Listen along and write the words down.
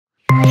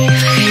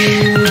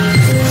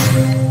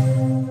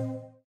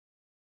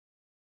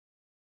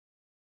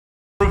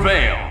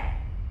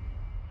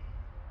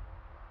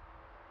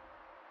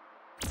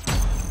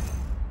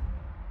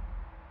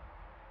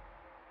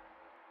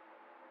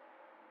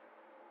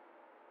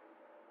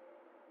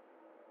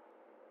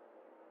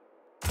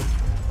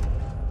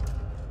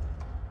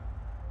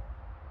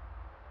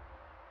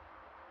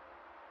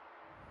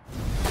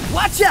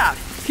Watch out!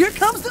 Here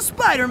comes the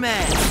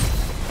Spider-Man!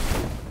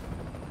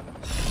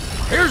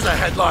 Here's a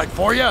headline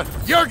for you.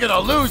 You're gonna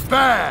lose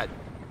bad.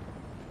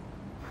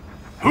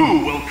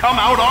 Who will come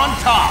out on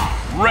top?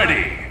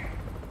 Ready.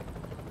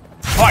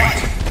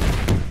 Fight!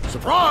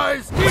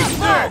 Surprise! Eat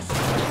this!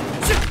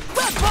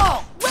 Web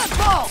ball! Web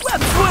ball!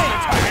 Web swing!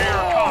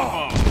 Air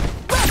combo!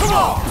 Web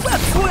ball!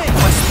 Web swing!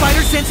 My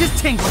spider sense is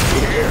tingling.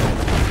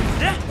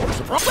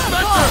 Surprise! Web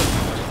ball!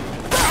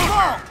 Web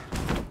ball!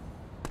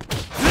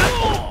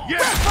 Yeah!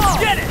 Web ball!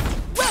 Get it!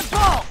 Web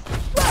ball!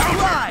 Web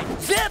ride!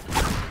 Zip!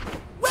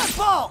 Web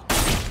ball!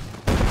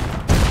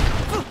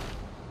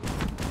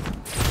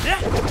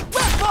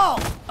 Web ball!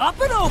 Up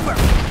and over!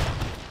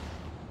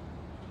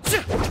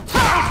 Too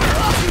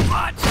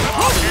much!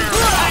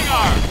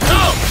 Hagger!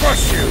 I'll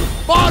crush you!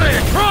 Body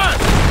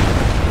crush!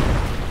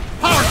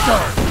 Power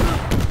stone!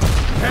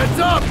 Heads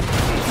up!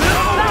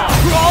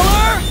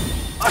 Crawler!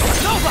 A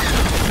Nova!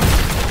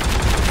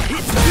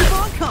 It's keep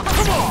on coming!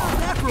 Come on!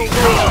 Macro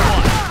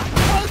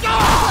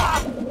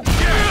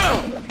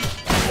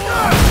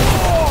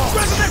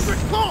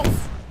Resometric pulse!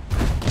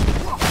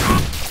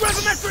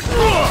 Resometric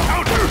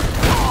Counter!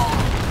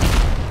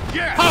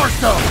 Yeah! Power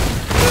stone!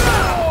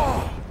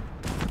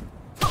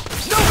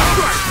 Nova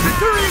Crush!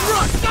 Centurion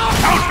Rush!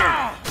 Counter!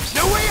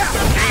 No way out!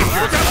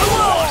 Danger!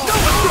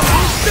 Nova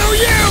Crush! No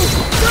you!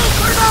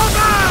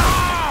 Supernova!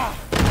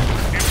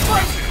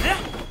 Impressive!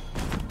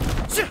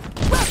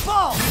 Web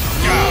ball!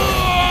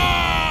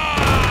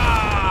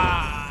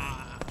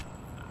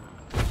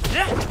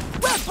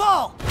 Web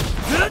ball!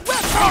 Web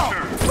ball!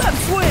 Counter! Web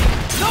swing!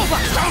 Nova!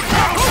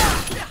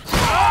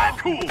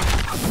 Cool!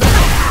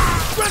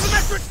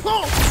 Resometric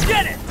pulse!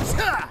 Get it!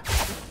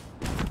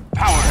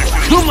 Power has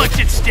too much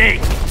at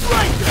stake!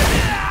 Right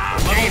there!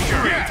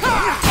 Danger!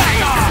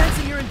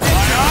 Sensing your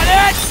intention. Got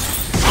it!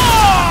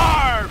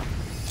 Arm!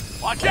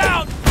 Watch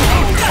out!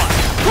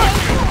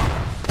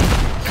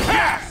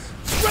 Yes!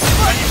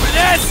 Ready for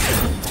this?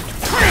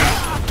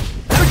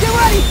 Better get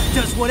ready!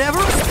 Does whatever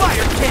a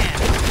spider can!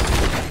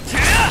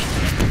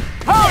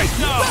 Hurry!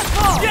 Web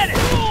ball! Get it!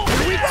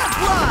 Here we go!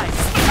 Rise!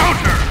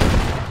 Counter!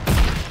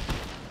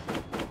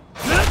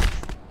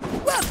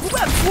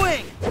 Web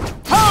swing!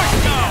 Hurry!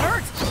 That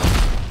hurt!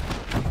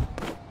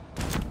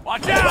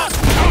 Watch out!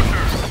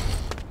 Counter!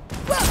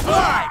 Web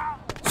slide!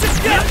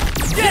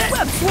 Get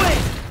web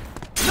swing!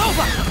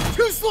 Nova!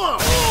 Too slow!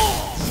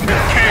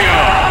 KO!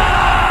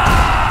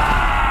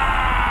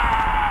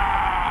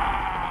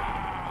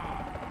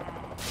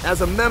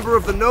 As a member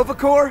of the Nova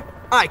Corps,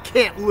 I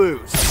can't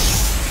lose.